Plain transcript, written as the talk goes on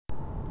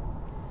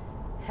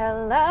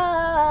Hello.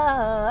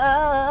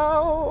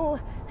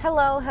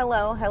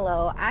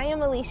 Hello. I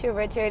am Alicia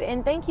Richard,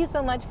 and thank you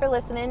so much for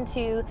listening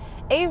to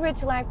A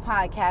Rich Life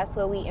podcast,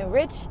 where we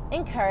enrich,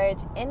 encourage,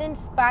 and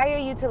inspire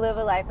you to live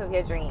a life of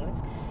your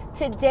dreams.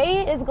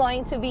 Today is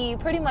going to be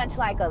pretty much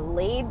like a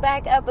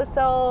laid-back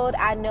episode.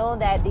 I know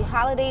that the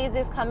holidays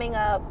is coming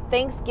up,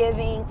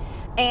 Thanksgiving,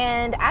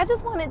 and I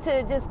just wanted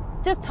to just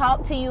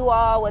talk to you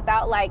all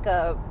without like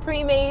a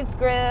pre-made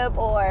script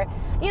or,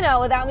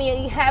 without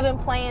me having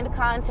planned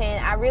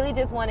content. I really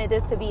just wanted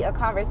this to be a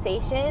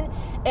conversation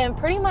and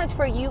pretty much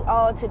for you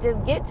all to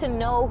just get to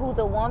know who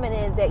the woman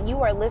is that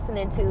you are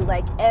listening to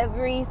like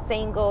every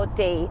single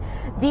day.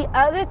 The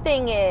other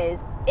thing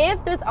is,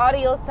 if this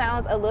audio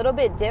sounds a little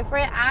bit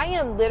different, I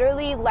am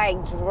literally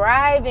like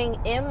driving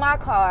in my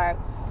car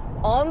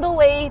on the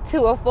way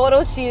to a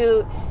photo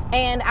shoot,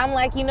 and I'm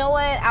like, you know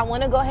what, I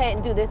want to go ahead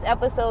and do this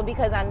episode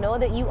because I know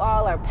that you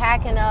all are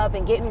packing up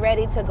and getting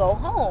ready to go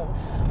home.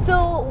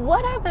 So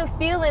what I've been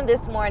feeling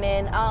this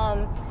morning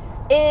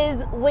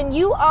is when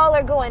you all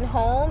are going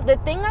home, the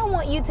thing I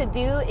want you to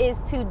do is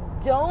to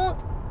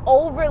don't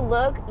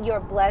overlook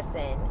your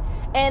blessing.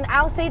 And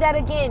I'll say that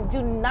again,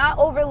 do not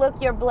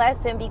overlook your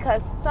blessing,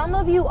 because some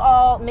of you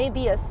all may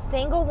be a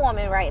single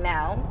woman right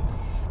now,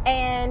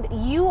 and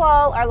you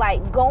all are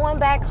like going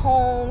back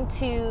home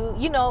to,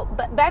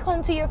 back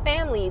home to your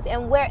families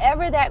and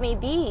wherever that may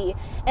be.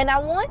 And I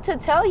want to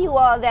tell you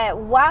all that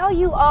while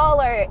you all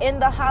are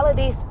in the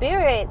holiday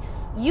spirit,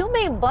 you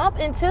may bump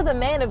into the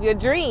man of your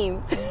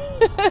dreams.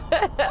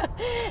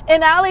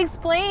 And I'll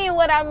explain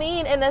what I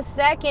mean in a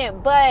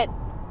second. But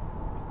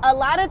a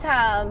lot of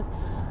times,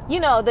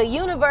 the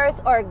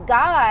universe or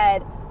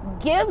God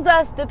gives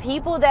us the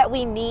people that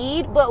we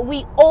need, but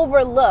we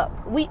overlook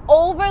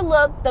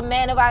the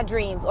man of our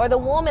dreams or the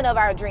woman of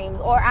our dreams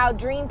or our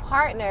dream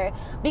partner,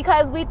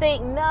 because we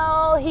think,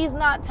 no, he's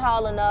not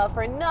tall enough,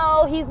 or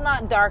no, he's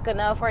not dark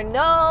enough, or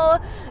no,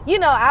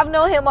 I've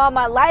known him all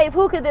my life.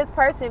 Who could this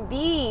person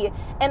be?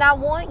 And I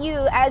want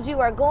you, as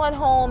you are going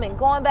home and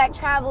going back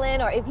traveling,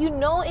 or if you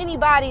know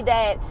anybody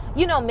that,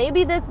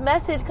 maybe this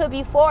message could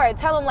be for,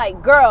 tell them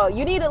like, girl,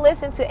 you need to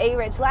listen to A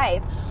Rich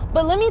Life.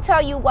 But let me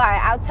tell you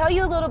why. I'll tell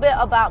you a little bit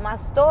about my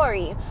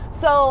story.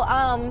 So,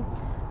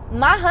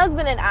 my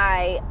husband and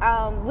I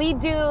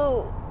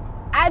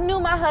knew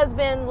my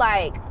husband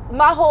like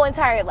my whole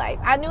entire life.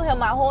 I knew him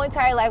my whole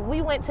entire life.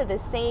 We went to the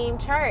same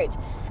church.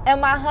 And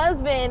my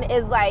husband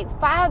is like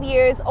 5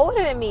 years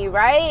older than me,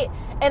 right?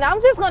 And I'm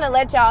just going to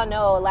let y'all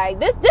know, like,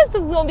 this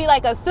is going to be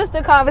like a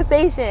sister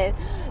conversation.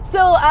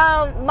 So,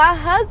 my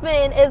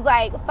husband is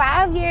like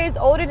 5 years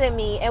older than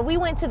me, and we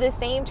went to the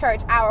same church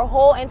our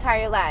whole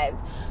entire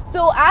lives.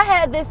 So I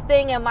had this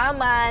thing in my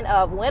mind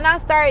of when I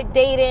started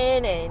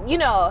dating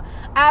and,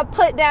 I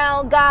put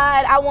down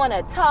God, I want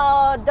a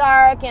tall,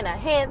 dark, and a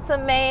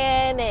handsome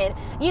man. And,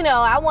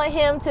 I want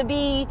him to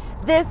be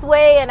this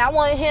way, and I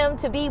want him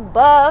to be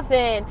buff,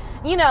 and,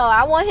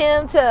 I want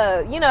him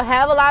to,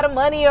 have a lot of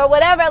money or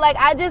whatever. Like,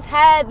 I just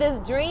had this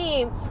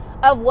dream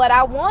of what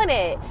I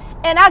wanted,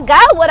 and I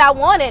got what I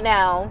wanted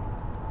now.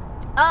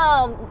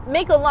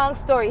 Make a long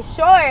story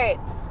short,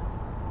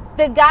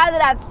 the guy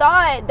that I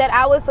thought that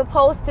I was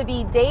supposed to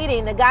be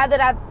dating, the guy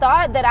that I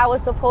thought that I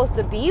was supposed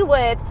to be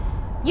with,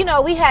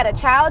 we had a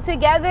child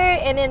together,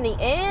 and in the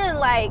end,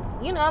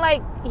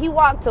 he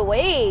walked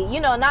away,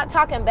 not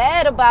talking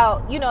bad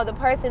about, the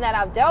person that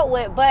I've dealt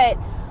with, but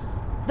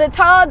the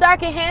tall,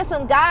 dark, and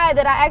handsome guy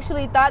that I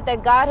actually thought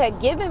that God had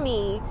given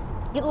me,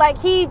 like,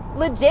 he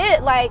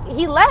legit, like,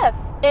 he left,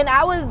 and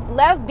I was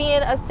left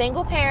being a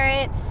single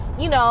parent,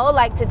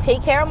 to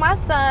take care of my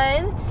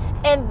son.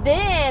 And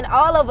then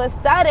all of a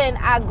sudden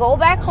I go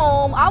back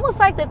home, almost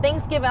like the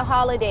Thanksgiving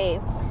holiday.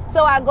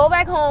 So I go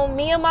back home,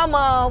 me and my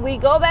mom, we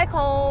go back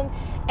home,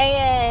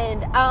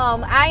 and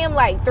I am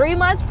like 3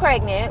 months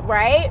pregnant,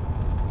 right?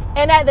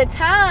 And at the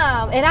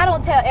time, and I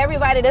don't tell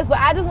everybody this, but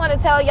I just want to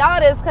tell y'all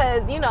this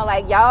because,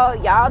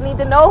 y'all need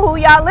to know who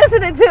y'all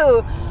listening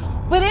to.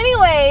 But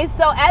anyway,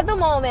 so at the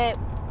moment,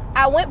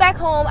 I went back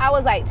home. I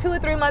was like 2 or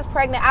 3 months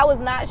pregnant. I was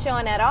not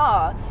showing at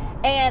all.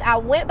 And I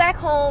went back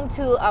home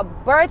to a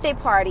birthday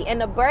party, and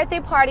the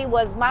birthday party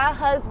was my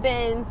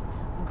husband's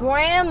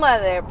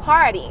grandmother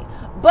party.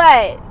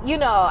 But,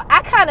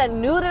 I kind of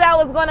knew that I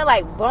was going to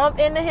like bump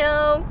into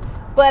him,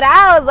 but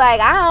I was like,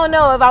 I don't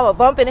know if I would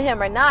bump into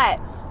him or not.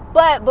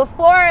 But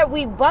before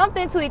we bumped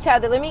into each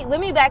other, let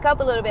me back up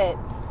a little bit.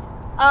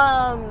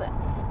 I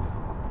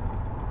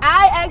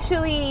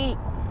actually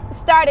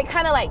started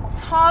kind of like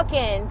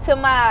talking to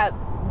my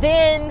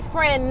then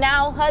friend,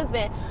 now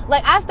husband.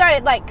 Like, I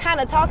started like kind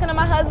of talking to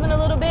my husband a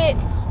little bit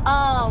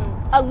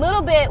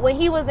when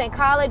he was in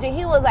college, and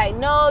he was like,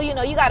 no, you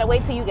gotta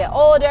wait till you get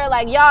older.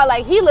 Like, y'all,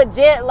 like, he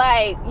legit,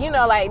 like,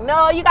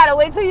 no, you gotta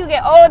wait till you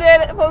get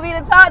older for me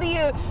to talk to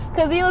you,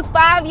 because he was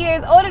 5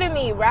 years older than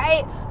me,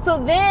 right? So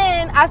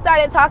then I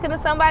started talking to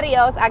somebody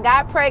else. I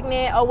got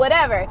pregnant or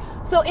whatever.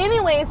 So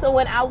anyway, so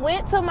when I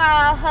went to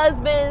my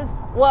husband's,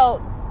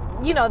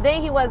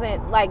 then he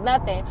wasn't like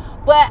nothing,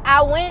 but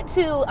I went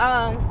to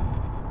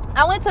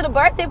I went to the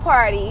birthday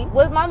party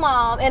with my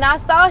mom, and I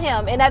saw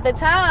him. And at the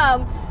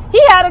time, he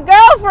had a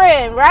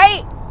girlfriend,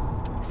 right?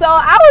 So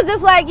I was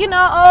just like,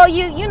 oh,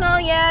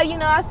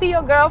 I see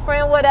your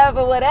girlfriend,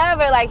 whatever.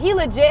 Like, he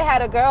legit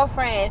had a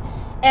girlfriend.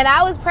 And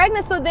I was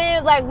pregnant. So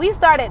then, like, we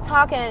started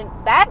talking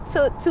back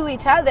to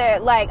each other.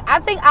 Like, I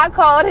think I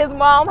called his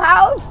mom's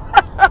house.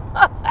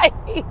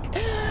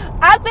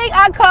 I think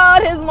I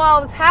called his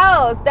mom's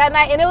house that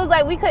night. And it was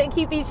like we couldn't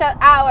keep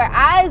our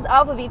eyes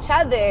off of each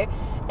other.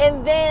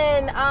 And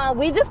then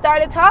we just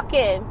started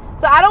talking.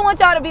 So I don't want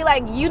y'all to be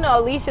like,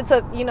 Alicia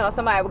took,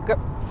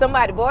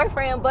 somebody's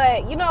boyfriend.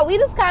 But, we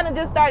just kind of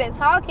just started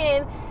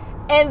talking.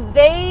 And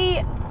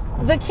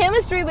the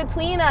chemistry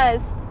between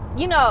us,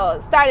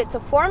 started to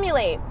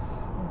formulate.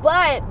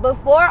 But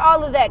before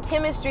all of that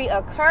chemistry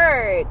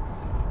occurred,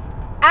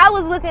 I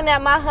was looking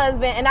at my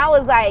husband and I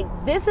was like,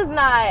 this is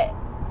not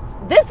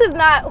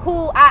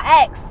who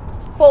I asked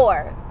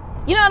for.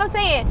 You know what I'm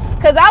saying?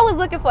 Because I was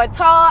looking for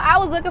tall, I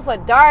was looking for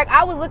dark,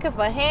 I was looking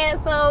for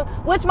handsome,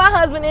 which my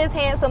husband is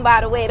handsome, by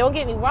the way, don't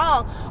get me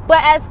wrong.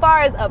 But as far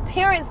as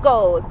appearance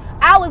goes,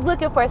 I was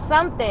looking for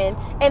something.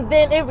 And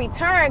then in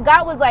return,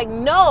 God was like,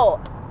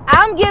 no,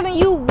 I'm giving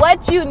you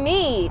what you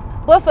need.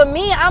 But for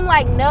me, I'm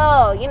like,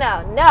 no,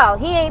 no,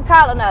 he ain't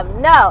tall enough.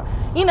 No,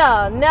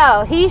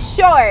 he's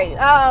short.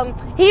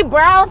 He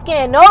brown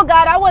skinned. No,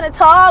 God, I want a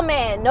tall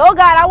man. No,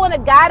 God, I want a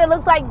guy that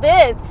looks like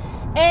this.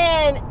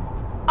 And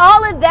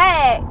all of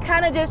that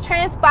kind of just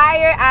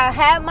transpired. I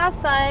had my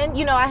son,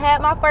 I had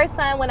my first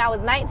son when I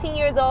was 19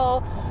 years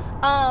old.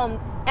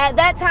 At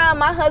that time,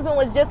 my husband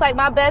was just like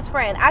my best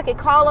friend. I could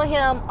call on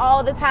him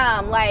all the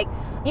time. Like,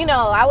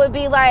 I would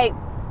be like,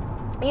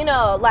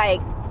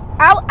 like,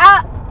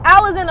 I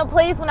was in a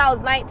place when I was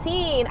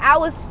 19. I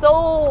was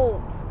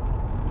so,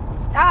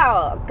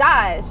 oh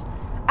gosh,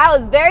 I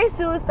was very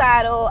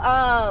suicidal.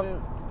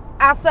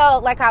 I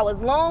felt like I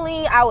was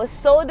lonely. I was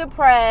so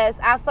depressed.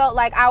 I felt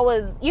like I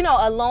was,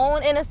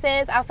 alone in a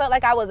sense. I felt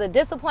like I was a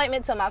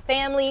disappointment to my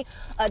family,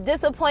 a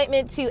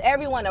disappointment to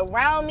everyone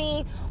around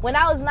me. When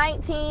I was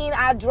 19,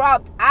 I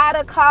dropped out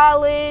of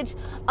college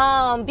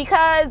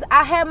because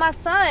I had my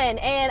son,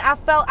 and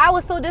I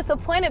was so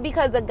disappointed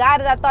because the guy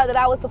that I thought that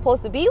I was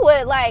supposed to be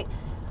with, like,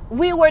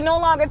 we were no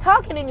longer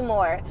talking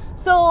anymore.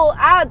 So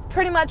I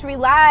pretty much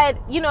relied,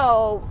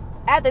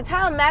 at the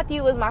time,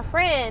 Matthew was my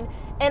friend,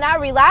 and I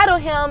relied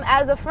on him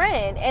as a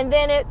friend. And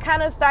then it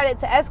kind of started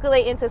to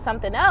escalate into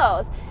something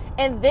else.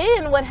 And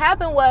then what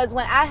happened was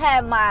when I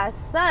had my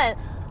son,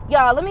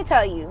 y'all, let me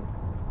tell you,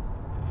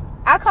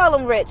 I call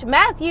him Rich.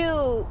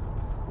 Matthew,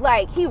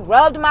 like, he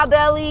rubbed my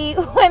belly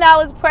when I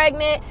was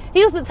pregnant. He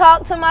used to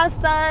talk to my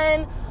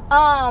son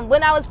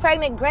when I was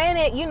pregnant.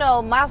 Granted,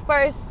 my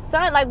first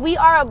son, like, we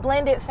are a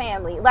blended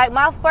family. Like,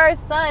 my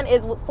first son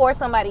is for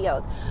somebody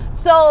else.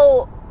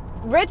 So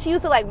Rich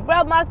used to, like,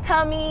 rub my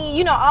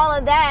tummy, all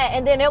of that.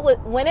 And then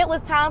when it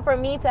was time for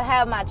me to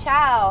have my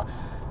child,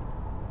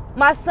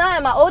 my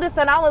son, my oldest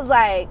son, I was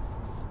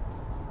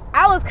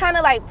kind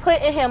of like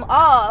putting him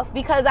off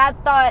because I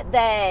thought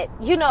that,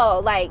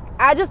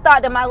 I just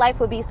thought that my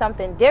life would be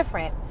something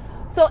different.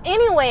 So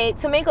anyway,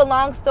 to make a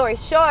long story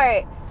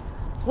short,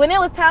 when it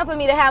was time for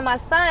me to have my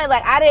son,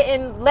 like, I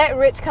didn't let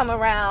Rich come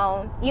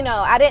around.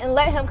 I didn't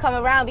let him come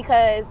around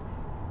because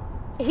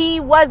he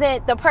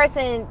wasn't the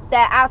person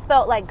that I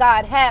felt like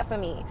God had for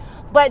me.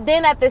 But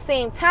then at the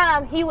same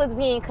time, he was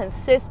being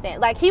consistent.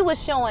 Like, he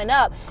was showing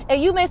up.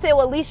 And you may say,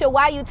 well, Alicia,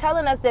 why are you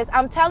telling us this?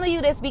 I'm telling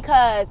you this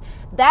because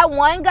that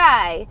one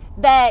guy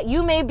that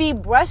you may be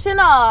brushing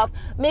off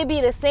may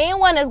be the same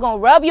one that's going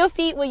to rub your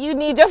feet when you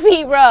need your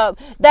feet rubbed.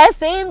 That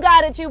same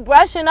guy that you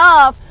brushing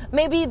off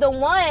may be the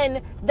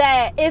one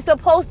that is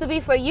supposed to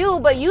be for you,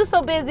 but you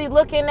so busy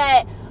looking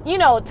at,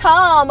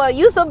 Tom, or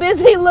you so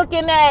busy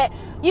looking at,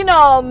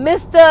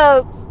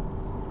 Mr.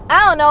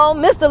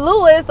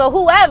 Lewis or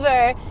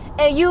whoever,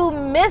 and you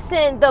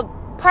missing the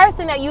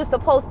person that you're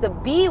supposed to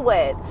be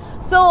with.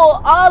 So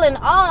all in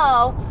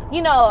all,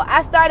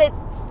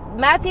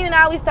 Matthew and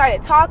I, we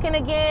started talking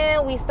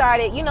again. We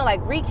started,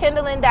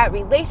 rekindling that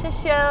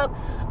relationship.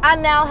 I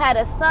now had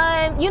a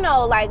son,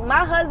 like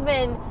my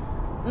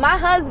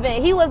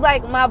husband, he was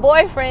like my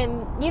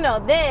boyfriend,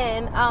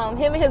 then,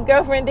 him and his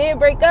girlfriend did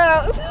break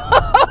up.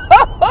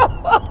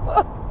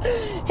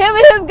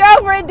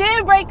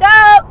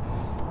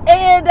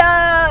 And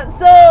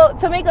so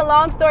to make a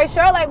long story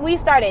short, like, we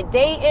started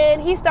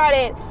dating.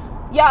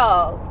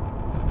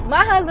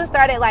 My husband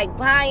started, like,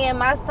 buying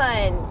my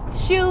son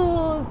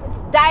shoes,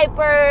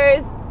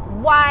 diapers,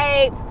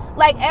 wipes,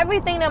 like,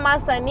 everything that my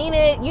son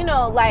needed,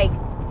 like,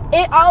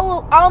 it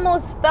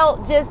almost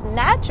felt just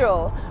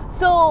natural.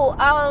 So,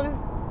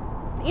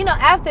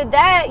 after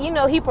that,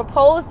 he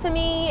proposed to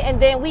me, and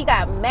then we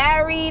got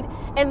married.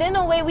 And then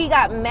the way we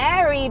got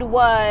married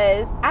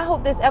was, I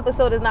hope this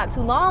episode is not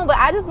too long, but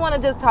I just want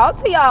to just talk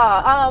to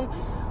y'all.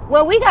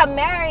 When we got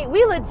married,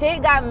 we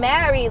legit got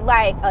married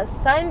like a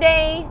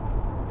Sunday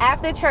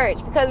after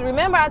church. Because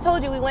remember, I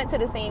told you we went to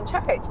the same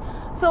church.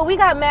 So we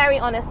got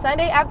married on a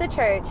Sunday after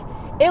church.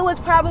 it was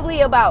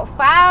probably about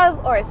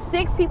 5 or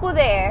 6 people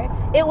there.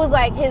 It was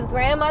like his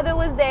grandmother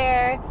was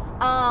there,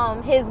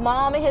 his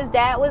mom and his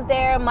dad was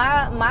there,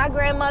 my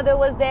grandmother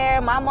was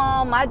there, my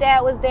mom, my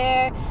dad was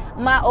there,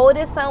 my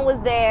oldest son was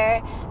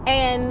there,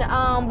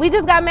 and we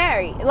just got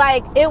married.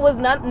 Like, it was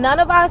none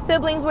of our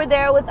siblings were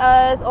there with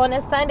us. On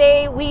a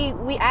Sunday,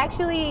 we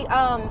actually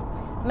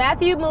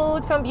Matthew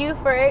moved from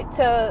Beaufort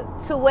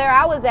to where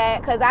I was at,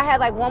 because I had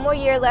like 1 more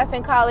year left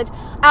in college.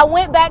 I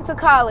went back to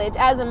college,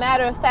 as a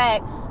matter of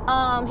fact.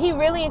 He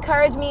really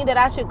encouraged me that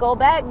I should go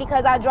back,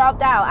 because I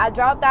dropped out. I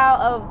dropped out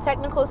of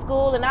technical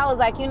school, and I was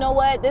like, you know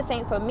what? This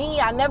ain't for me.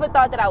 I never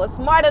thought that I was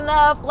smart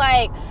enough.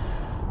 Like,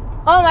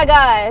 oh my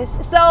gosh.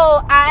 So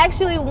I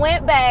actually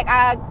went back.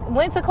 I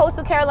went to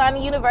Coastal Carolina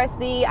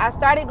University. I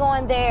started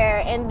going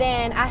there, and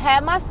then I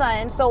had my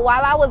son. So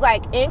while I was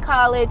like in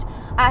college,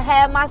 I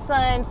had my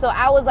son. So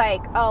I was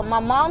like, my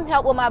mom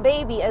helped with my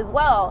baby as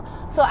well.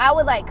 So I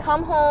would like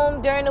come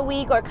home during the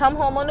week or come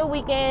home on the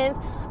weekends.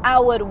 I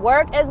would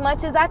work as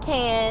much as I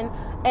can,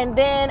 and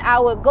then I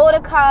would go to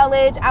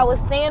college. I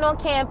was staying on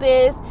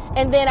campus,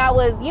 and then I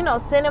was,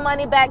 sending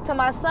money back to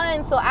my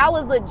son. So I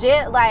was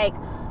legit like,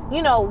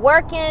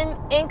 working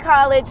in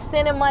college,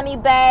 sending money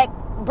back,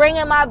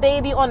 bringing my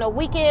baby on the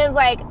weekends.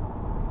 Like,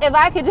 if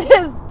I could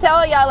just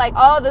tell y'all like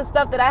all the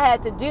stuff that I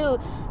had to do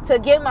to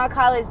get my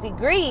college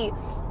degree.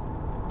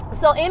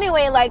 So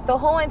anyway, like the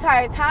whole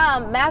entire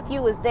time, Matthew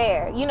was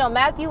there.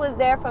 Matthew was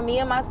there for me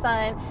and my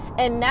son.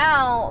 And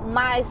now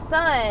my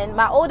son,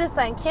 my oldest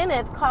son,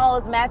 Kenneth,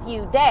 calls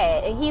Matthew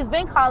dad. And he's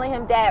been calling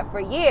him dad for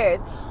years.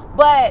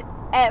 But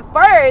at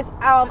first,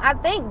 I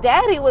think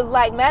daddy was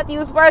like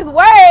Matthew's first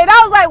word.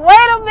 I was like,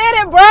 wait a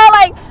minute, bro.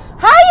 Like,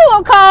 how you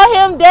gonna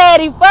call him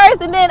daddy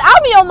first? And then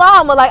I'm your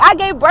mama. Like, I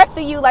gave birth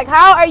to you. Like,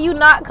 how are you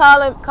not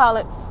calling,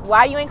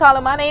 why you ain't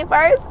calling my name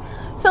first?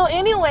 So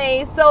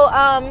anyway,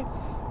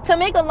 to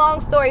make a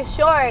long story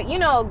short,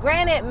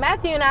 granted,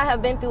 Matthew and I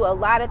have been through a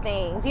lot of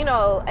things, and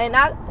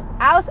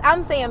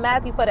I'm saying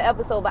Matthew for the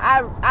episode, but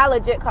I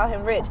legit call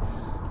him Rich.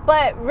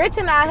 But Rich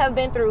and I have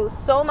been through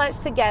so much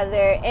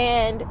together,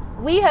 and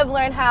we have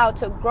learned how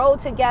to grow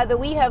together.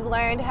 We have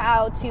learned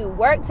how to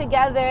work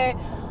together.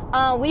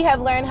 We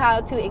have learned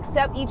how to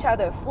accept each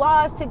other's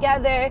flaws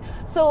together.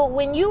 So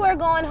when you are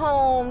going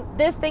home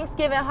this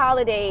Thanksgiving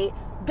holiday,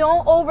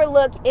 don't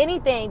overlook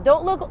anything.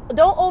 Don't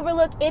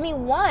overlook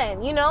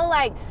anyone.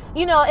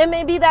 It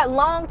may be that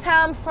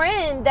long-time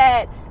friend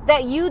that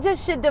you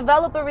just should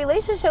develop a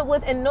relationship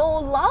with, and no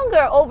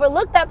longer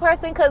overlook that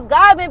person, because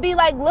God may be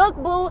like, look,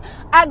 boo,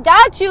 I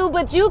got you,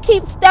 but you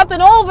keep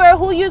stepping over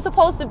who you're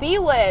supposed to be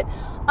with.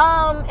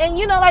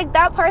 And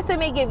that person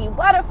may give you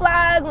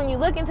butterflies. When you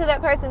look into that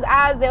person's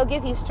eyes, they'll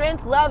give you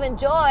strength, love, and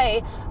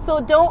joy.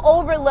 So don't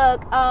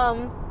overlook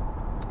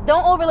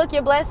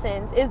your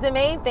blessings is the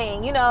main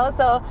thing,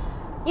 So,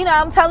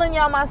 I'm telling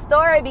y'all my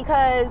story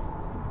because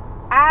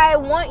I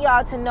want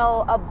y'all to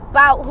know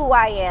about who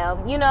I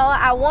am.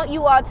 I want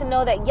you all to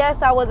know that,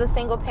 yes, I was a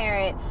single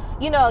parent.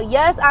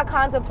 Yes, I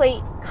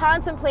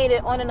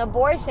contemplated on an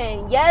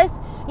abortion. Yes,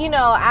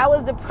 I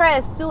was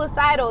depressed,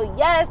 suicidal.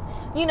 Yes,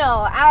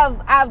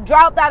 I've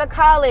dropped out of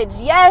college.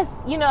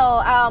 Yes,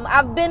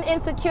 I've been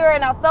insecure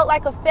and I felt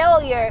like a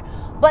failure.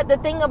 But the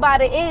thing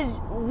about it is,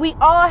 we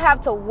all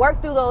have to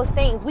work through those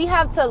things. We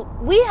have to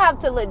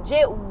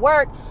legit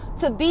work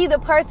to be the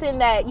person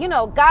that,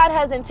 God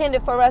has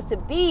intended for us to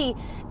be.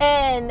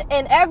 And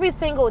every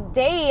single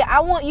day,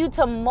 I want you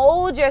to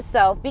mold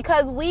yourself,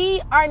 because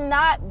we are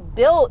not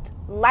built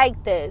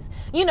like this.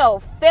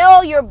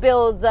 Failure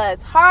builds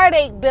us.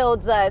 Heartache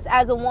builds us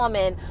as a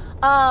woman.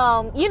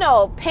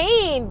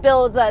 Pain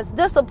builds us.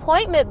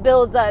 Disappointment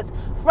builds us.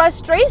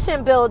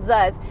 Frustration builds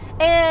us.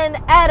 And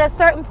at a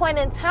certain point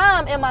in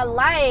time in my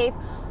life,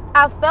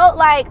 I felt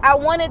like I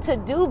wanted to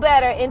do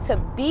better and to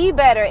be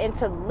better and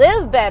to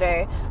live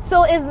better.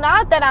 So it's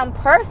not that I'm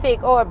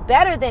perfect or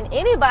better than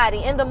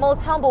anybody. In the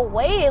most humble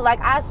way, like,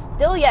 I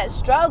still yet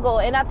struggle.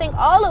 And I think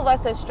all of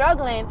us are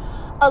struggling.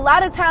 A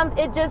lot of times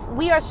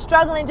we are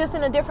struggling just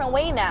in a different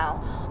way now.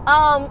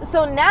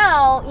 So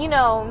now,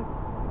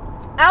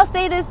 I'll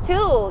say this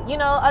too,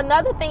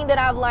 another thing that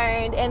I've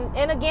learned,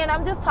 and again,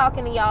 I'm just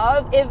talking to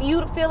y'all. If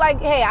you feel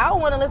like, hey, I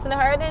don't want to listen to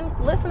her, then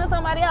listen to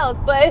somebody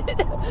else. But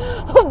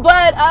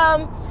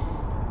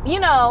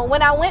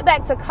when I went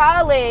back to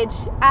college,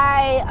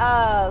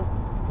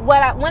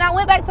 when I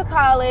went back to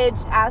college,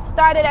 I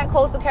started at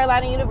Coastal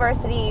Carolina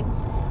University.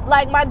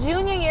 Like, my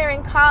junior year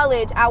in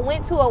college, I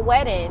went to a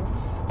wedding,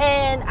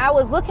 and I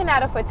was looking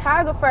at a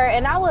photographer,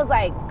 and I was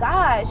like,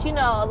 gosh,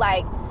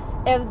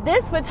 if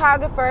this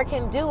photographer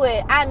can do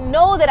it, I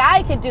know that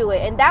I could do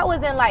it. And that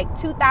was in like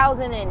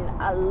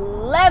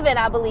 2011,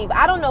 I believe.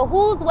 I don't know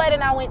whose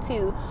wedding I went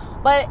to,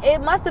 but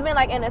it must have been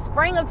like in the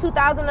spring of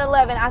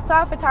 2011. I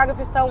saw a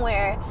photographer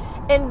somewhere,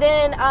 and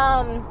then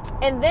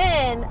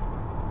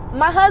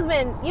my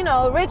husband,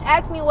 Rich,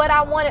 asked me what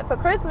I wanted for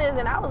Christmas,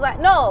 and I was like,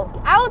 no,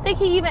 I don't think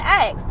he even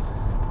asked.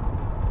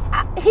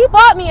 He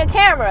bought me a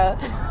camera.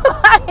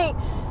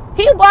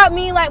 He bought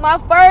me like my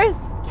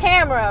first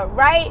camera,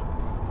 right?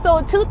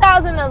 So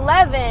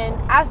 2011,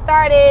 I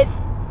started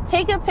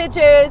taking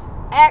pictures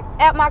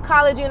at my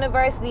college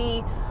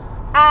university.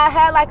 I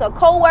had like a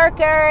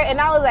coworker,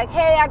 and I was like,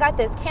 hey, I got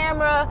this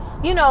camera,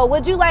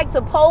 would you like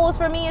to pose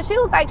for me? And she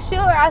was like, sure.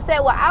 I said,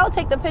 well, I'll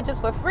take the pictures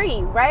for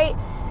free, right?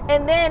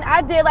 And then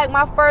I did like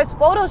my first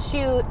photo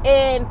shoot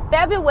in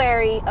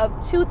February of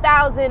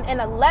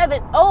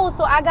 2011.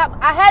 So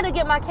I had to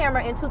get my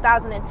camera in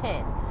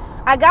 2010.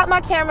 I got my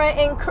camera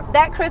in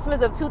that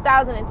Christmas of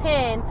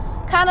 2010,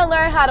 kind of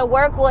learned how to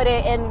work with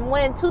it. And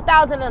when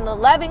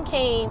 2011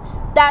 came,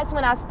 that's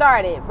when I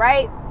started,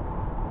 right?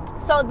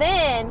 So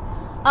then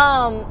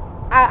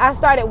I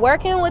started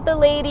working with the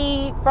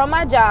lady from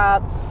my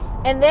job,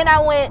 and then I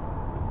went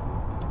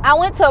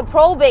to a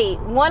probate.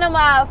 One of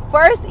my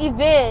first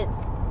events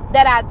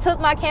that I took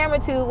my camera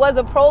to was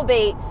a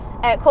probate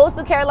at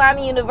Coastal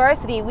Carolina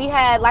University. We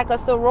had like a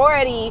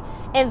sorority,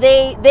 and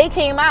they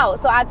came out,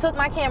 so I took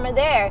my camera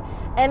there.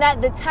 And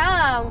at the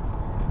time,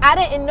 I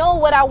didn't know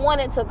what I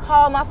wanted to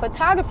call my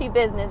photography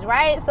business,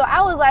 right? So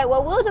I was like,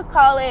 well, we'll just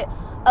call it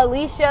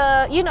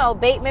Alicia,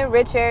 Bateman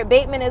Richard.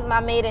 Bateman is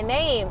my maiden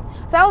name.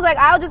 So I was like,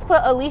 I'll just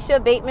put Alicia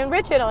Bateman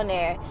Richard on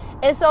there.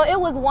 And so it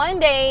was one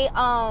day,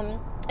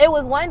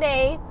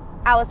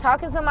 I was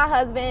talking to my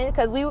husband,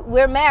 because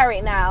we're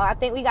married now. I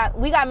think we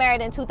got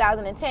married in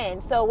 2010.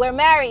 So we're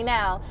married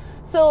now.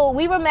 So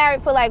we were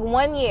married for like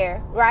 1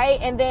 year, right?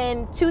 And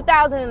then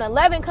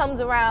 2011 comes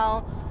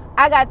around.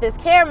 I got this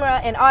camera,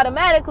 and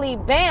automatically,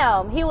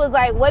 bam, he was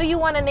like, what do you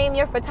want to name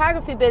your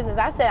photography business?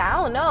 I said, I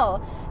don't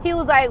know. He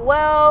was like,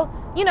 well,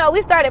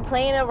 we started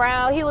playing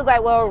around. He was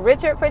like, well,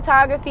 Richard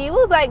Photography. He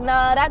was like, no,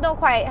 that don't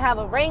quite have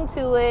a ring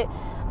to it.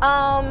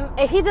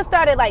 And he just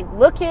started like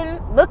looking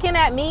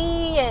at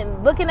me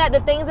and looking at the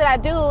things that I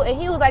do. And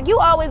he was like, you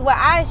always wear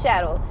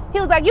eyeshadow. He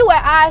was like, you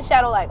wear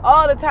eyeshadow like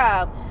all the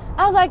time.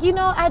 I was like,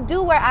 I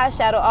do wear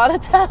eyeshadow all the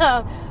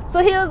time. So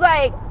he was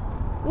like,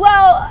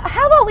 well,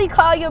 how about we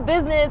call your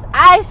business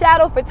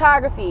Eyeshadow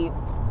Photography?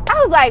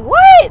 I was like,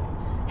 what?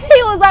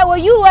 He was like, well,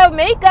 you wear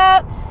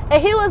makeup.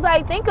 And he was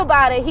like, think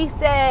about it. He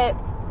said,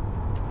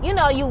 you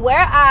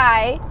wear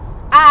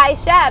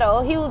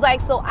eyeshadow. He was like,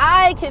 so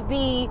I could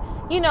be,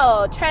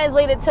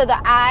 translated to the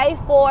I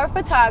for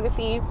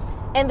photography,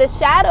 and the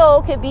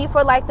shadow could be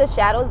for like the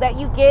shadows that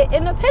you get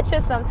in the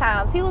pictures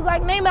sometimes. He was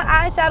like, name it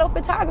Eyeshadow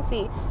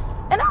Photography.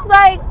 And I was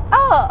like,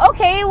 oh,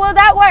 okay, well,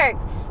 that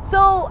works.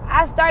 So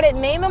I started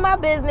naming my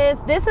business.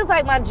 This is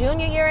like my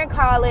junior year in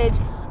college.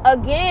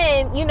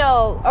 Again,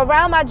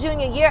 around my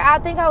junior year, I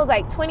think I was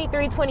like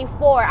 23,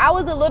 24. I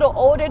was a little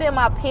older than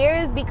my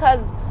peers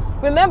because,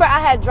 remember, I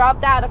had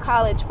dropped out of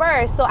college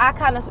first. So I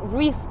kind of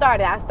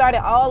restarted. I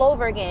started all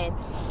over again.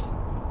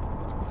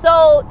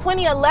 So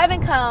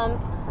 2011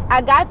 comes.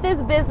 I got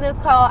this business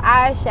called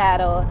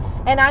Eyeshadow,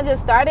 and I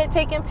just started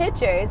taking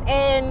pictures.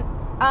 And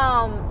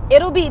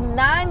it'll be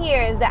 9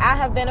 years that I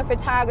have been a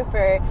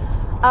photographer,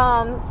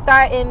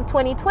 starting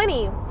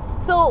 2020.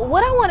 So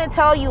what I want to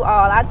tell you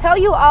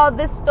all,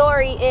 this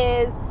story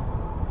is,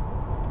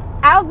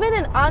 I've been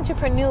an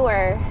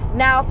entrepreneur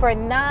now for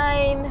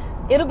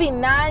it'll be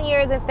 9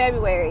 years in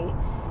February.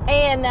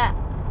 And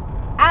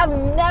I've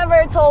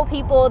never told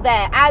people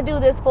that I do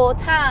this full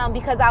time,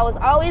 because I was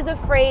always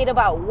afraid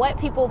about what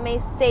people may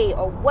say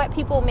or what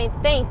people may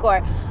think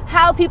or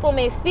how people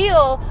may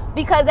feel,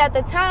 because at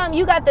the time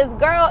you got this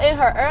girl in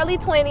her early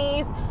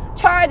 20s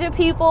charging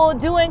people,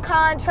 doing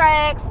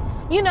contracts.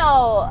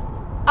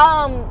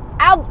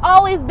 I've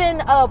always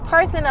been a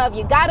person of,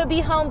 you gotta be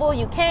humble,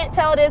 you can't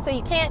tell this or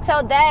you can't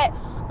tell that,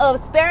 of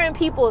sparing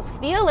people's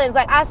feelings.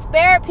 Like, I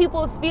spared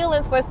people's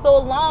feelings for so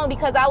long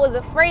because I was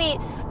afraid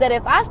that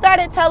if I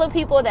started telling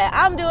people that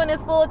I'm doing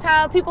this full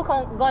time, people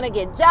gonna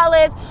get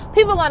jealous,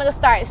 people gonna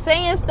start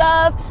saying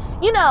stuff,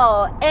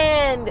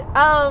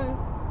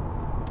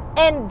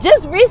 and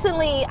just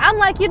recently I'm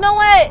like, you know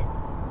what,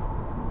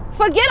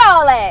 forget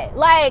all that.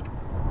 Like,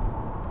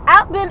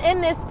 I've been in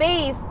this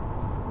space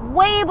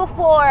way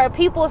before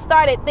people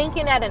started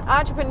thinking that an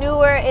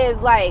entrepreneur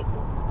is like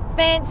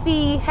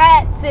fancy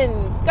hats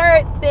and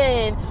skirts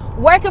and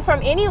working from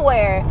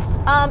anywhere.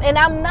 And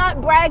I'm not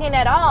bragging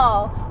at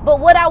all.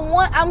 But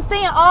I'm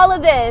saying all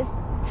of this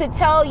to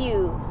tell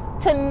you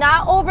to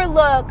not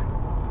overlook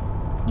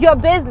your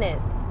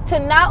business, to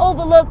not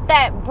overlook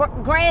that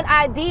grand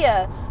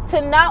idea,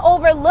 to not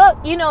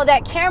overlook,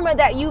 that camera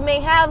that you may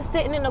have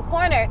sitting in the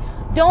corner.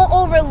 Don't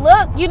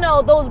overlook,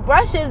 those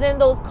brushes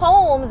and those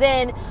combs,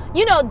 and,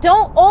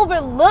 don't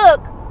overlook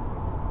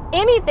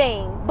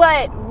anything,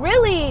 but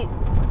really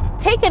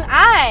take an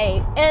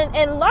eye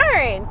and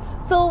learn.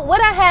 So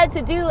what I had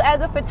to do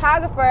as a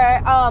photographer,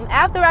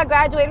 after I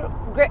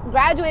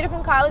graduated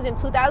from college in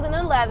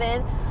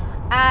 2011,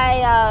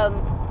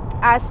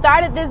 I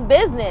started this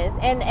business,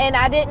 and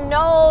I didn't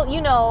know,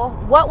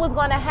 what was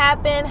going to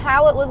happen,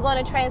 how it was going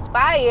to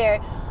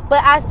transpire.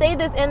 But I say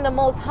this in the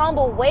most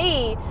humble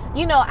way.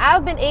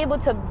 I've been able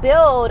to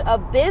build a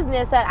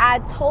business that I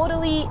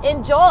totally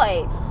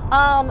enjoy.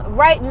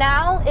 Right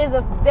now is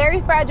a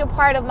very fragile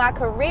part of my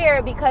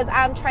career because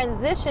I'm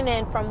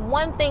transitioning from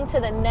one thing to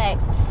the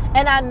next.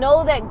 And I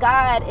know that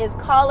God is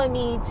calling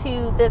me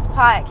to this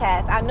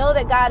podcast. I know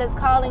that God is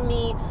calling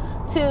me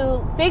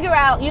to figure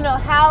out,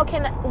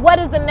 what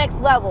is the next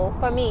level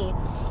for me.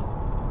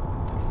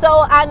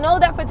 So I know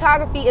that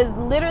photography is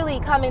literally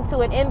coming to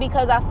an end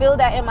because I feel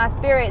that in my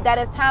spirit that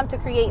it's time to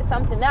create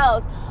something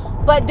else.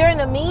 But during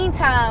the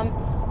meantime,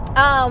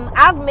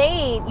 I've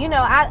made,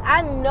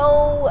 I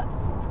know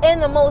in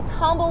the most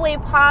humble way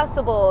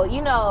possible,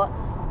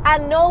 I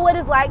know what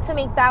it's like to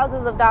make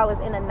thousands of dollars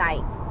in a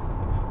night.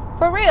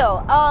 For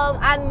real.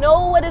 I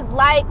know what it's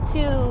like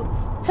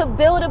to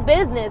build a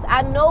business.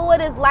 I know what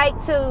it's like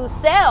to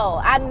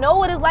sell. I know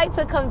what it's like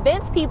to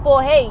convince people,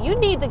 hey, you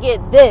need to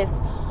get this.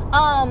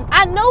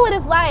 I know what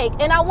it's like,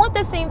 and I want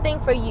the same thing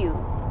for you.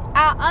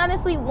 I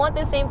honestly want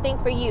the same thing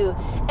for you.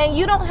 And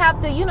you don't have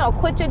to,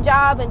 quit your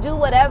job and do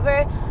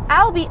whatever.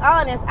 I'll be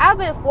honest, I've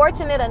been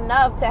fortunate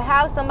enough to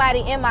have somebody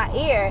in my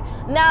ear.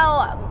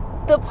 Now,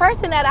 the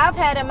person that I've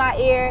had in my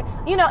ear,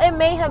 it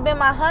may have been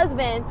my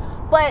husband,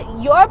 but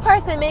your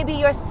person may be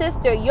your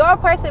sister, your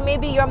person may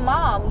be your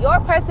mom, your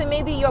person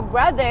may be your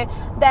brother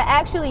that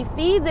actually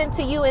feeds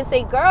into you and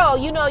say, girl,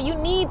 you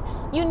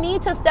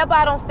need to step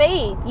out on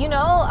faith,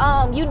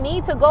 you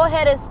need to go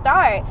ahead and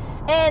start.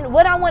 And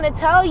what I want to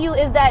tell you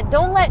is that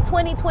don't let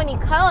 2020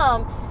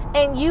 come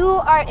and you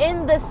are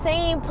in the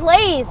same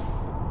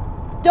place.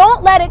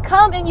 Don't let it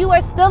come and you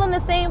are still in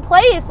the same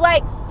place.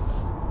 Like,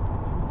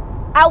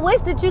 I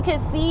wish that you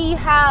could see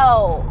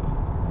how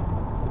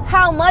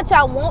much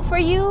I want for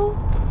you.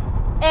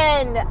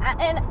 And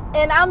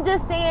I'm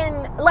just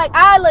saying, like,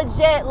 I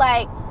legit,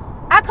 like,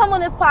 I come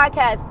on this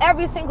podcast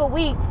every single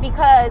week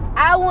because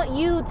I want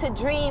you to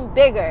dream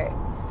bigger.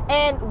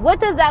 And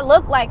what does that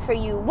look like for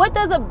you? What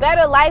does a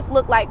better life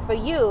look like for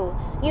you?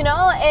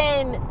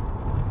 And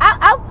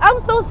I'm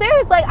so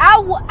serious. Like, I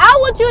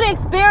want you to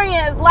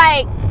experience,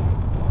 like,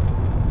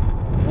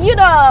 and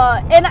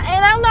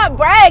I'm not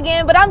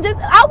bragging, but I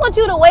want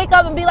you to wake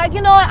up and be like,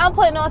 you know what, I'm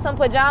putting on some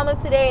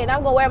pajamas today and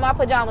I'm going to wear my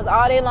pajamas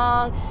all day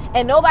long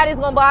and nobody's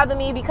going to bother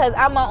me because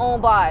I'm my own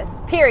boss,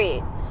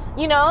 period.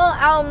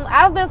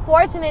 I've been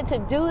fortunate to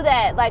do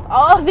that, like,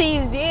 all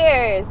these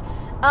years.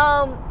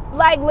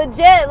 Like,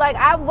 legit, like,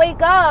 I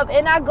wake up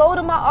and I go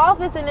to my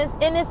office and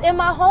it's in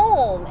my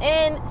home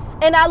and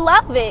I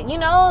love it.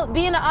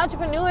 Being an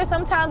entrepreneur,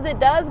 sometimes it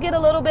does get a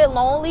little bit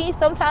lonely.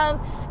 Sometimes,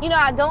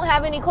 I don't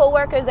have any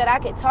coworkers that I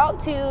could talk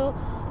to,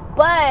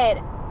 but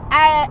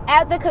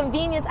at the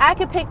convenience, I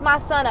could pick my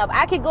son up.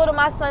 I could go to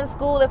my son's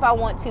school if I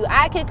want to.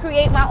 I could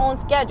create my own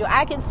schedule.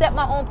 I can set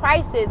my own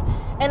prices.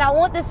 And I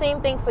want the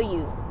same thing for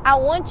you. I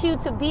want you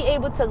to be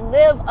able to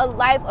live a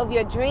life of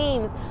your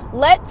dreams.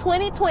 Let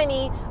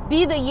 2020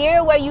 be the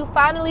year where you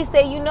finally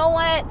say, you know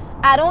what?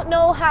 I don't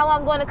know how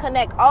I'm going to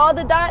connect all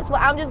the dots, but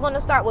I'm just going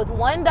to start with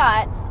one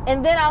dot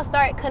and then I'll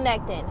start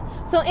connecting.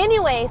 So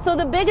anyway,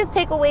 the biggest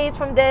takeaways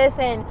from this,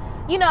 and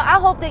I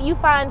hope that you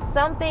find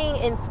something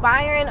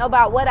inspiring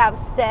about what I've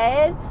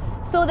said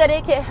so that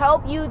it can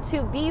help you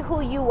to be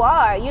who you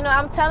are.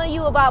 I'm telling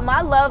you about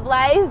my love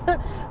life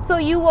so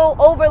you won't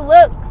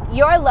overlook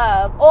your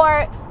love,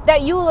 or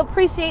that you will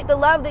appreciate the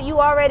love that you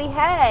already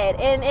had.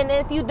 And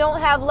if you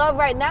don't have love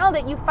right now,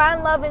 that you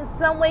find love in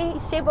some way,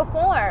 shape, or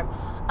form.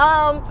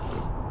 I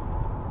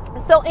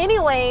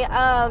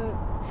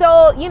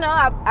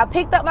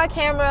picked up my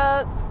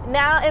camera.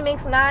 Now it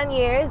makes 9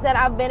 years that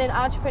I've been an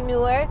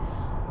entrepreneur.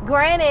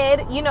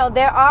 Granted,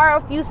 there are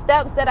a few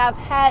steps that I've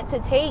had to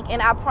take,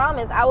 and I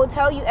promise I will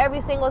tell you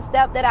every single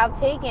step that I've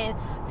taken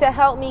to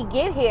help me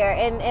get here.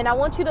 And I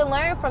want you to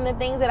learn from the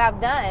things that I've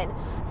done.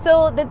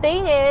 So the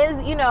thing is,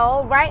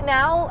 right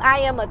now I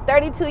am a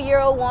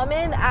 32-year-old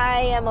woman. I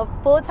am a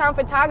full-time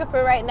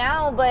photographer right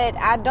now, but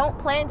I don't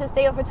plan to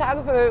stay a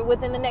photographer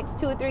within the next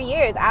 2 or 3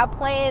 years.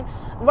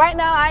 Right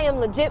now I am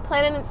legit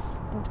planning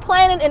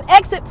an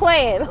exit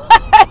plan.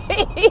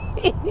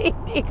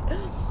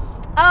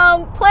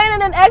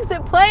 Planning an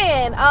exit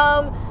plan.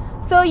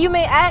 So you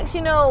may ask,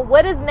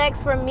 what is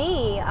next for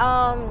me?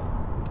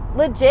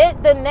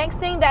 Legit, the next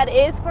thing that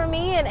is for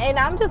me, and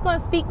I'm just going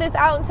to speak this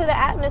out into the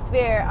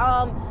atmosphere.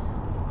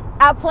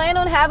 I plan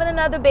on having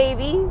another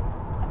baby,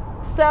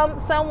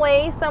 some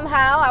way,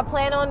 somehow. I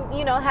plan on,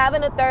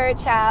 having a third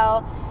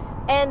child.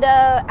 And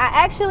I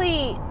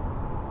actually,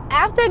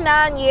 after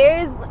 9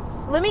 years,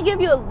 let me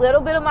give you a little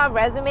bit of my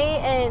resume,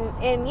 and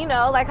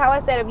like how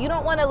I said, if you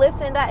don't want to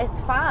listen, that is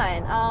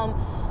fine.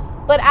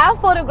 But I've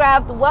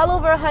photographed well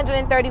over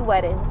 130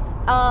 weddings.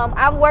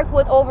 I've worked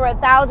with over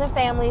 1,000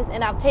 families,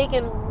 and I've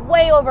taken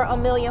way over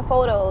 1 million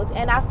photos.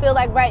 And I feel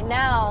like right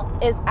now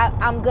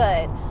I'm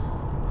good.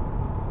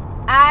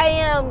 I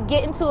am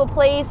getting to a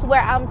place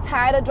where I'm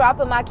tired of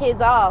dropping my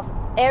kids off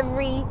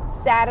every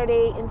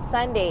Saturday and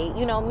Sunday.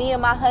 Me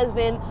and my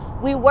husband,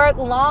 we work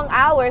long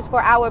hours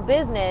for our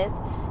business.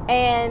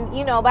 And,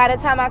 by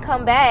the time I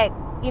come back,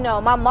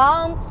 my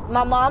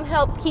mom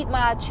helps keep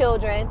my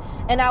children.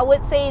 And I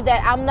would say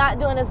that I'm not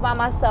doing this by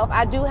myself.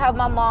 I do have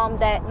my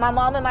mom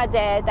and my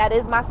dad, that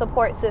is my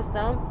support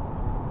system.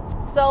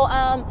 So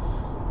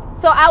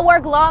I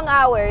work long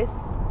hours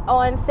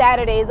on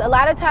Saturdays. A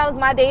lot of times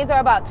my days are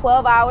about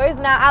 12 hours.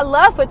 Now, I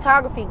love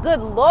photography.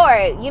 Good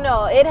Lord.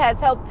 It has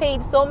helped pay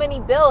so many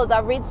bills.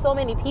 I've reached so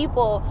many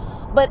people.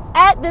 But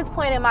at this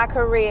point in my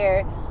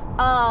career,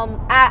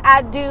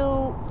 I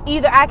do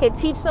either I could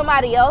teach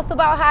somebody else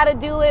about how to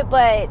do it,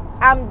 but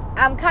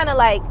I'm kind of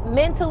like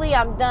mentally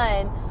I'm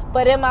done,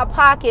 but in my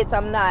pockets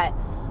I'm not.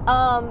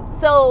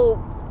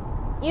 So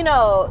you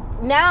know,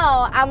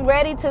 now I'm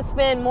ready to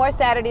spend more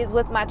Saturdays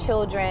with my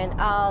children.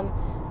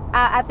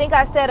 I think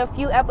I said a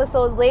few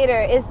episodes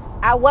later,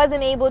 I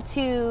wasn't able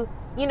to,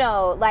 you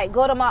know, like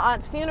go to my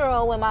aunt's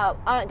funeral when my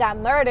aunt got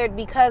murdered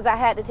because I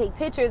had to take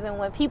pictures, and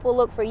when people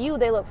look for you,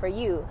 they look for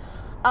you.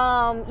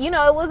 You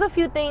know, it was a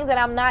few things that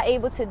I'm not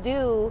able to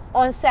do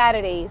on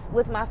Saturdays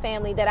with my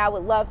family that I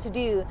would love to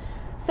do.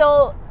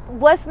 So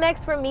what's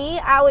next for me?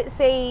 I would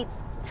say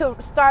to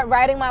start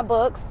writing my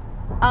books,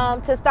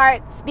 to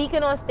start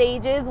speaking on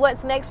stages.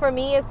 What's next for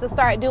me is to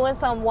start doing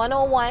some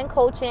one-on-one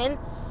coaching.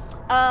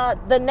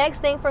 The next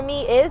thing for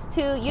me is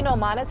to, you know,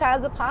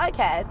 monetize the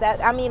podcast.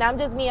 I'm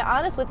just being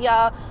honest with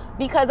y'all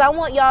because I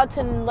want y'all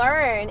to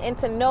learn and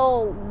to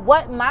know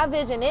what my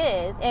vision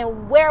is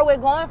and where we're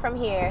going from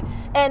here.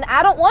 And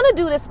I don't want to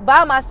do this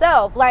by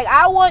myself. Like,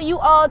 I want you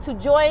all to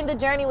join the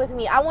journey with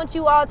me. I want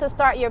you all to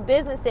start your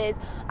businesses.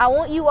 I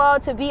want you all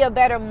to be a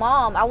better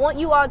mom. I want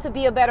you all to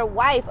be a better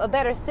wife, a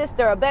better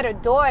sister, a better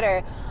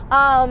daughter.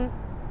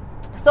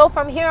 So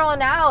from here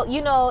on out,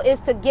 you know,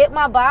 is to get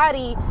my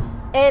body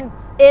in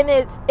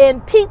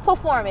peak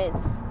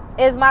performance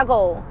is my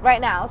goal right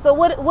now. So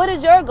what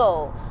is your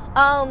goal?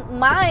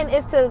 Mine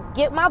is to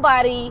get my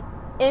body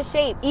in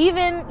shape.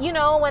 Even, you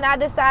know, when I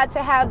decide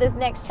to have this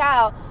next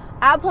child,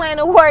 I plan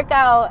to work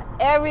out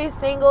every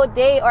single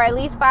day or at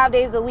least 5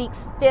 days a week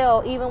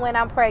still, even when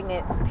I'm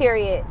pregnant,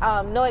 period.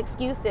 No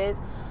excuses.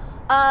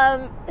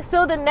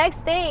 So the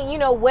next thing, you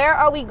know, where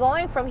are we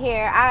going from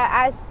here?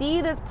 I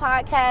see this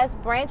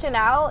podcast branching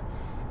out,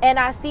 and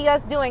I see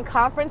us doing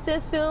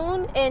conferences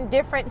soon in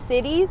different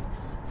cities.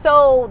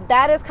 So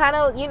that is kind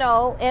of, you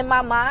know, in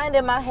my mind,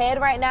 in my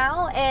head right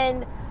now.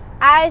 And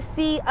I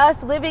see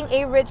us living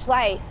a rich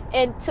life.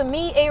 And to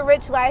me, a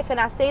rich life, and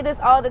I say this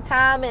all the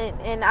time,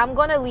 and I'm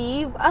going to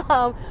leave.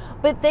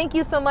 But thank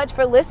you so much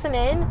for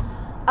listening.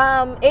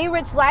 A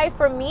rich life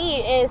for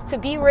me is to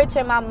be rich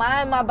in my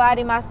mind, my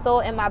body, my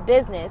soul, and my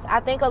business. I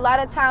think a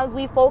lot of times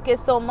we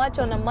focus so much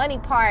on the money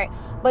part,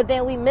 but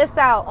then we miss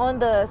out on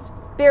the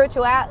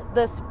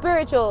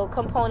spiritual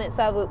components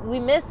of it. We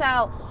miss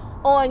out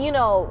on, you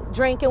know,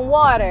 drinking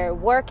water,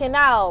 working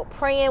out,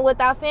 praying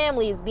with our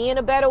families, being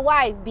a better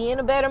wife, being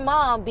a better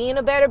mom, being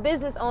a better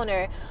business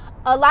owner.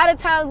 A lot of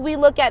times we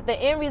look at the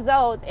end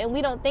results and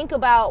we don't think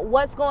about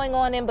what's going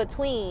on in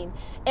between.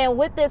 And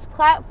with this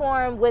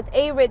platform, with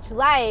A Rich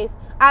Life,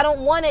 I don't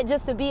want it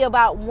just to be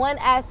about one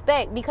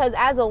aspect, because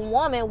as a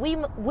woman,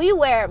 we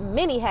wear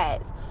many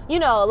hats. You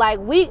know, like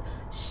we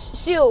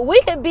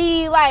could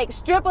be like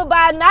stripper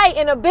by night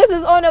and a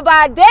business owner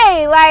by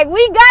day. Like,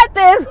 we got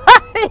this.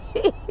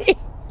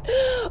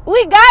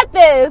 We got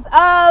this.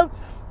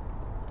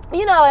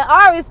 You know, in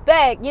our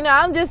respect, you know,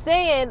 I'm just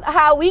saying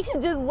how we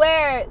can just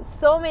wear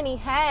so many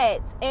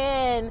hats.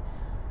 And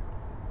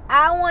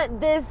I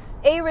want this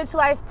A Rich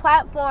Life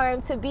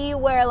platform to be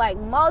where like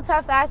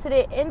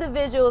multifaceted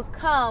individuals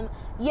come.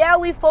 Yeah,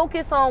 we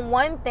focus on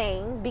one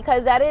thing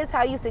because that is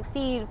how you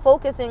succeed,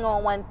 focusing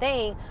on one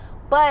thing.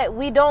 But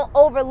we don't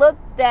overlook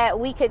that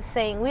we could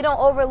sing. We don't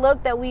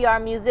overlook that we are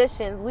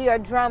musicians. We are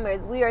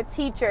drummers. We are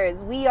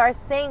teachers. We are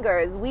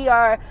singers. We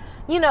are,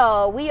 you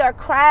know, we are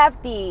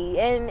crafty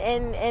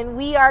and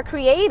we are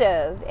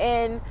creative.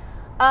 And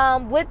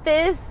with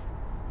this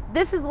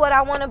is what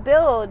I want to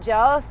build,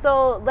 y'all.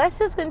 So let's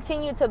just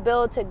continue to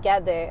build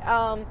together.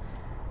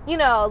 You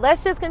know,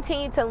 let's just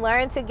continue to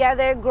learn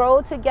together,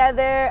 grow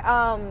together.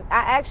 I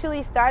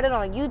actually started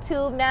on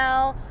YouTube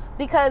now,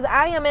 because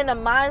I am in a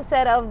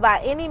mindset of by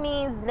any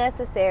means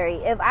necessary.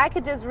 If I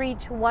could just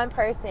reach one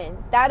person,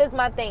 that is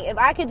my thing. If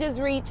I could just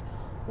reach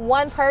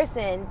one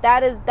person,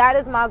 that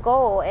is my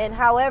goal. And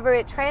however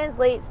it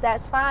translates,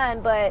 that's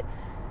fine. But,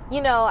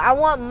 you know, I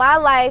want my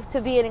life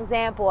to be an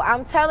example.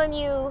 I'm telling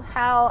you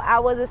how I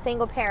was a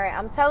single parent.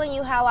 I'm telling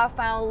you how I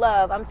found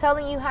love. I'm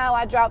telling you how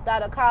I dropped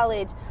out of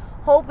college,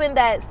 hoping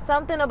that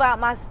something about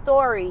my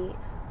story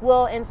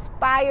will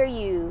inspire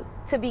you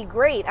to be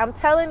great. I'm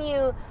telling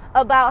you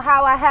about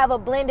how I have a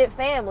blended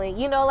family.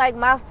 You know, like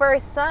my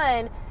first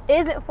son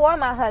isn't for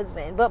my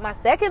husband, but my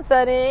second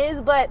son is.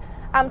 But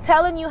I'm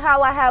telling you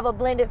how I have a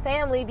blended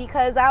family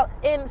because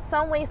in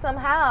some way,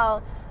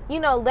 somehow, you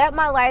know, let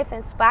my life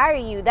inspire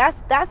you.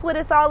 That's what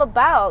it's all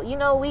about. You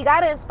know, we got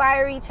to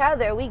inspire each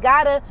other. We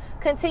got to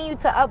continue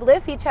to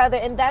uplift each other,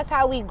 and that's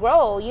how we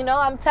grow. You know,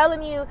 I'm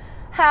telling you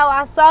how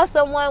I saw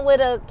someone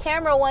with a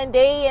camera one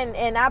day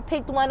and I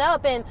picked one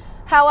up, and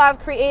how I've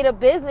created a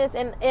business,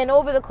 and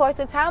over the course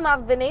of time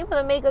I've been able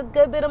to make a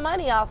good bit of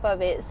money off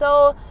of it.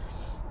 So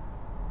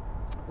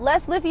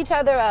let's lift each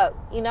other up,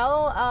 you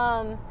know,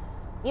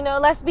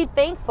 let's be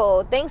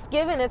thankful.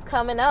 Thanksgiving is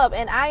coming up,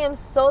 and I am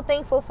so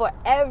thankful for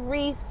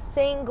every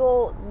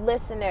single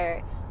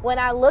listener. When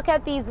I look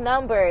at these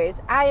numbers,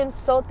 I am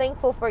so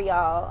thankful for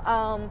y'all.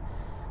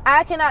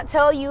 I cannot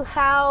tell you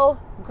how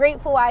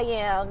grateful I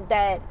am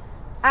that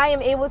I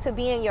am able to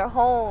be in your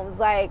homes.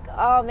 Like,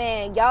 oh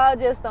man, y'all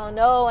just don't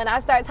know. And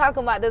I start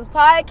talking about this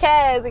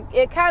podcast,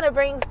 it kind of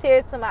brings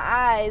tears to my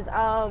eyes.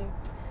 Oh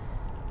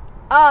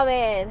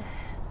man,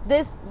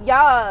 this,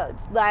 y'all,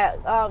 like,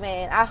 oh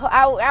man,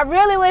 I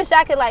really wish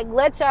I could like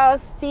let y'all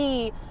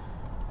see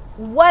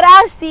what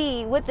I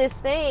see with this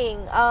thing.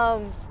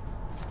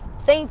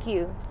 Thank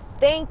you.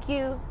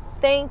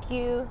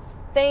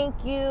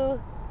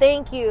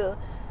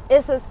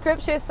 It's a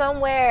scripture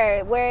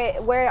somewhere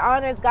where it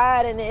honors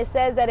God, and it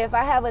says that if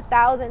I have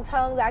 1,000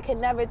 tongues, I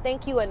can never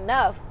thank you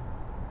enough.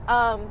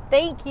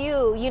 Thank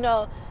you. You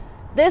know,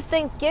 this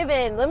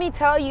Thanksgiving, let me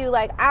tell you,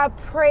 like, I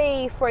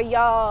pray for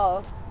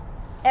y'all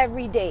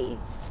every day,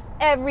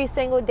 every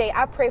single day.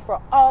 I pray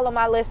for all of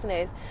my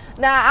listeners.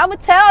 Now, I'm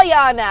gonna tell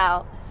y'all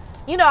now,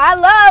 you know, I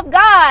love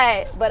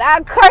God, but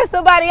I curse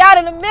somebody out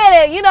in a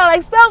minute. You know,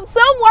 like some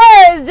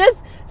words,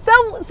 just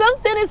some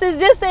sentences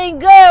just ain't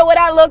good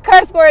without a little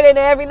curse word in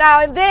there every now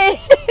and then.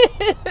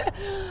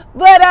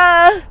 But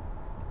I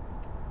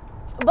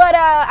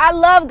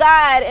love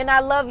God and I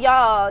love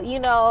y'all. You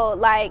know,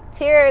 like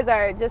tears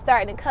are just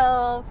starting to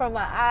come from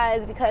my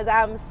eyes because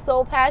I'm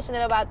so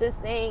passionate about this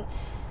thing.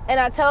 And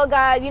I tell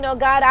God, you know,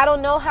 God, I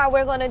don't know how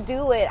we're going to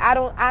do it. I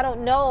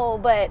don't know,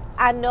 but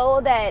I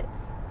know that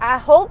I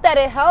hope that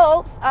it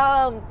helps.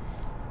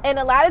 And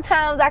a lot of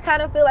times I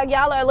kind of feel like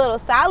y'all are a little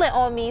silent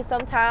on me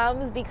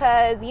sometimes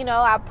because, you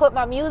know, I put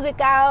my music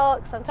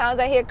out.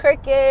 Sometimes I hear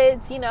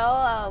crickets, you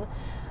know.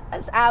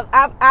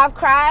 I've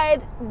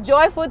cried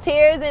joyful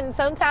tears and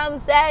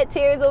sometimes sad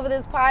tears over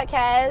this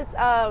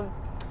podcast.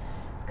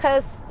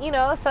 Because, you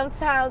know,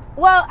 sometimes,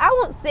 well, I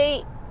won't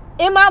say,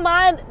 in my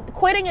mind,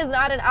 quitting is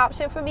not an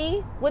option for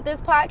me with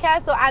this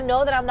podcast. So I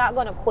know that I'm not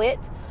going to quit.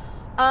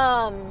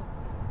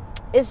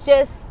 It's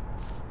just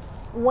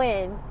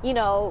when, you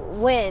know,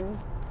 when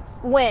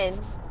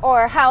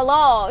or how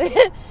long.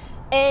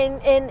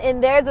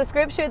 and there's a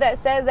scripture that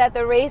says that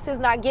the race is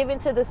not given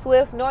to the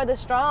swift nor the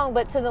strong,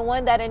 but to the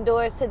one that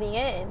endures to the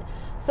end.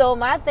 So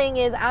my thing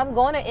is, I'm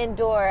going to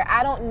endure.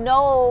 I don't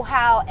know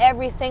how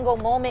every single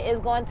moment is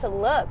going to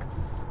look,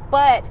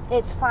 but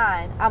it's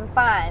fine. I'm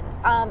fine.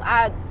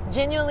 I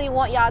genuinely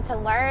want y'all to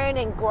learn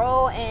and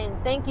grow, and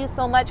thank you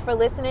so much for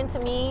listening to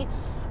me.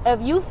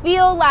 If you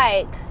feel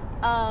like,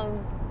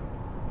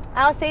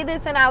 I'll say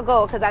this and I'll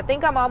go, because I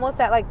think I'm almost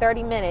at like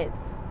 30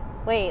 minutes.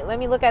 Wait, let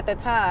me look at the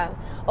time.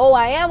 Oh,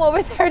 I am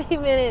over 30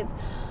 minutes.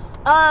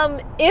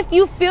 If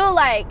you feel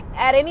like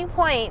at any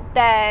point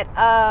that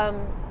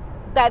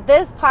that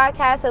this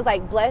podcast has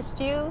like blessed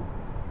you,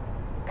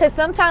 because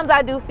sometimes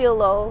I do feel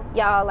low,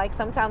 y'all. Like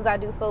sometimes I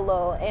do feel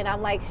low, and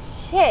I'm like,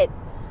 shit,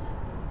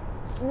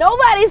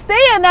 nobody's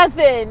saying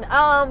nothing.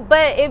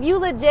 But if you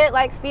legit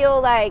like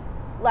feel like,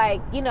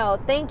 you know,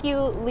 thank you,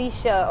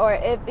 Leisha, or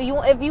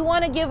if you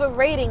want to give a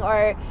rating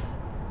or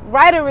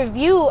write a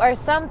review or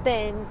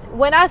something,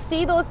 when I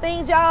see those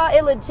things, y'all,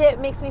 it legit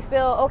makes me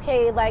feel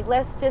okay. Like,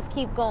 let's just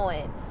keep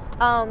going,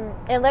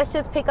 and let's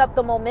just pick up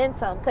the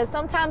momentum, because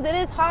sometimes it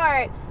is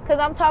hard, because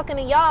I'm talking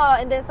to y'all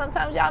and then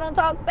sometimes y'all don't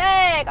talk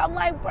back. I'm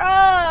like,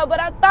 bruh, but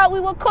I thought we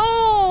were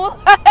cool.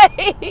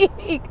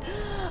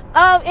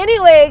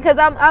 Anyway, because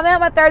I'm at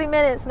my 30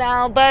 minutes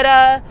now,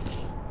 but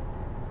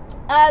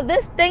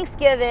this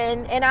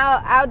Thanksgiving, and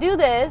I'll do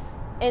this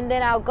and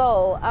then I'll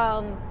go,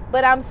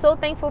 but I'm so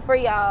thankful for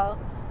y'all.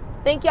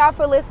 Thank y'all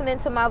for listening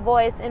to my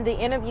voice in the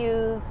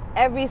interviews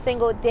every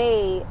single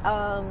day.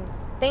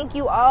 Thank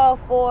you all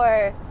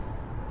for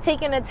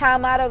taking the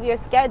time out of your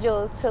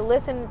schedules to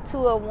listen to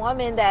a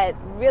woman that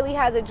really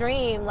has a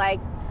dream. Like,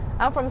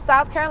 I'm from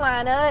South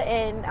Carolina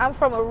and I'm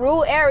from a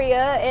rural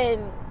area,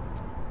 and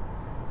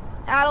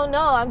I don't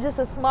know, I'm just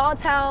a small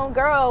town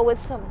girl with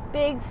some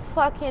big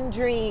fucking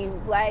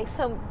dreams, like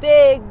some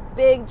big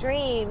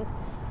dreams.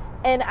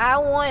 And I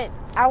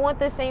want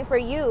the same for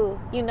you,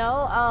 you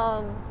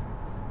know?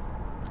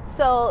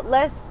 So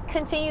let's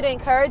continue to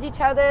encourage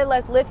each other.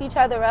 Let's lift each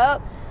other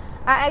up.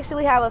 I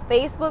actually have a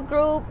Facebook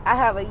group. I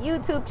have a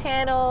YouTube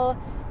channel.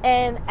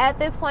 And at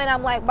this point,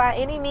 I'm like, by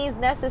any means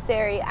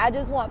necessary, I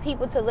just want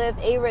people to live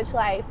a rich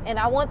life. And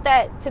I want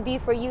that to be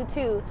for you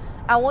too.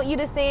 I want you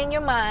to say in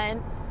your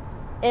mind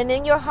and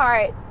in your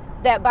heart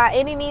that by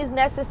any means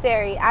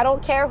necessary, I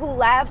don't care who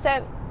laughs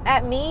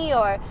at me,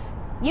 or,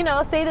 you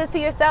know, say this to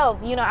yourself.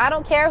 You know, I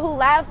don't care who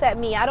laughs at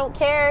me. I don't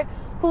care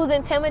who's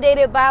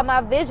intimidated by my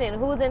vision,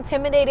 who's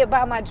intimidated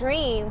by my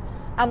dream.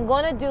 I'm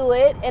going to do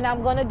it, and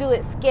I'm going to do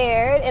it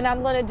scared, and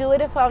I'm going to do it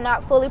if I'm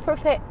not fully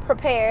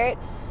prepared,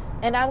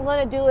 and I'm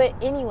going to do it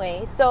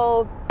anyway.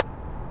 So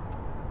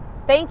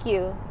thank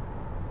you.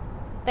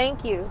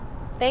 Thank you.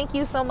 Thank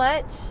you so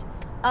much.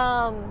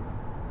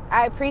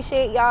 I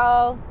appreciate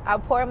y'all. I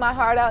pour my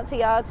heart out to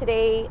y'all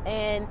today,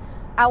 and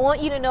I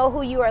want you to know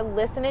who you are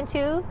listening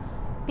to,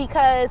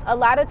 because a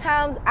lot of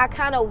times I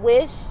kind of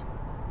wish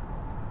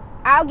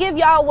I'll give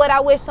y'all what I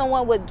wish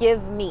someone would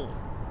give me.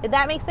 If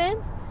that makes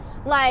sense?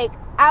 Like,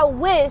 I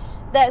wish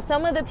that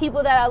some of the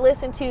people that I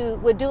listen to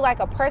would do like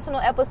a personal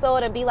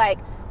episode and be like,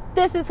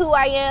 this is who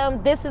I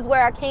am, this is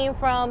where I came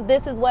from,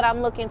 this is what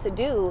I'm looking to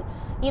do.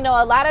 You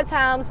know, a lot of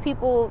times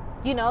people,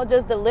 you know,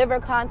 just deliver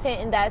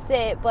content and that's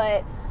it.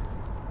 But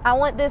I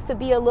want this to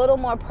be a little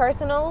more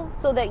personal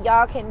so that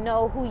y'all can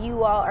know who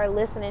you all are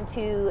listening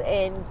to,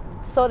 and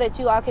so that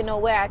you all can know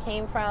where I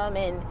came from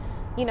and,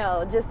 you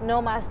know, just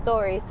know my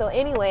story. So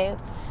anyway,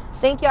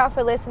 thank y'all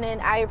for listening.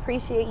 I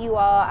appreciate you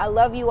all. I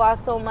love you all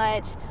so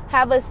much.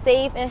 Have a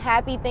safe and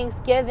happy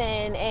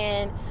Thanksgiving.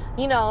 And,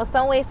 you know,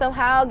 some way,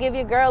 somehow, give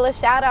your girl a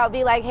shout out.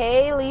 Be like,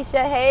 hey,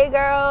 Alicia, hey,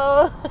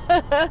 girl.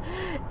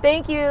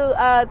 Thank you.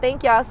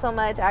 Thank y'all so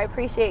much. I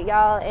appreciate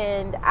y'all.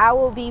 And I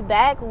will be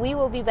back. We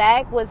will be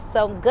back with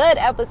some good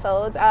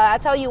episodes. I'll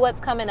tell you what's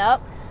coming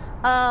up.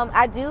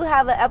 I do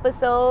have an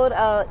episode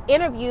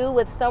interview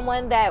with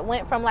someone that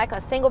went from like a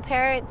single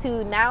parent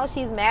to now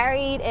she's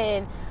married,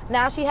 and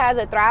now she has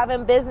a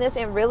thriving business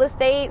in real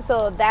estate.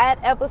 So that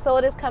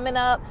episode is coming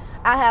up.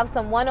 I have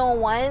some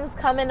one-on-ones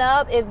coming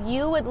up. If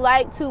you would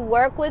like to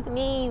work with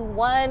me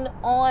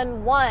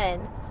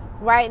one-on-one,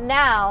 right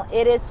now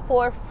it is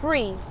for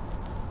free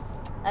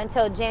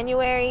until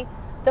January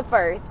the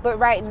 1st. But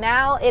right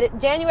now,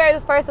 January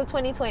the 1st of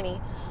 2020.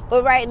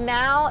 But right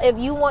now, if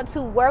you want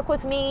to work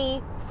with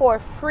me for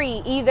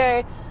free,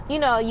 either, you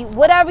know,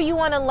 whatever you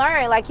want to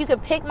learn, like you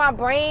could pick my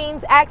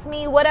brains, ask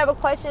me whatever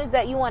questions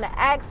that you want to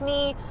ask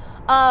me.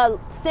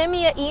 Send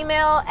me an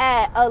email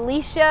at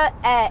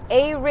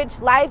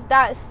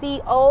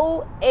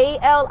alicia@arichlife.co,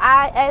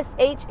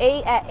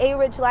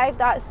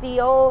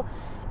 ALISHA@arichlife.co.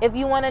 If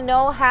you want to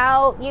know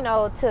how, you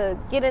know, to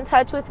get in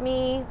touch with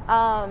me,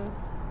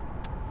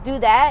 do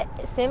that.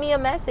 Send me a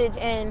message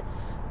and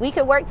we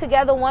could work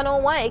together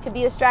one-on-one. It could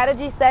be a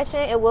strategy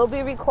session. It will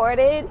be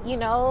recorded, you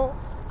know,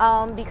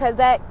 because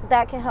that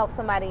can help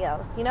somebody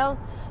else, you know.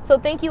 So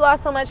thank you all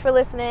so much for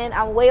listening.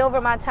 I'm way over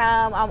my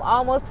time. I'm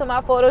almost to my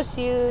photo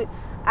shoot.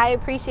 I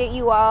appreciate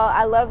you all.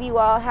 I love you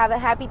all. Have a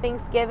happy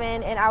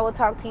Thanksgiving, and I will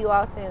talk to you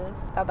all soon.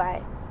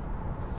 Bye-bye.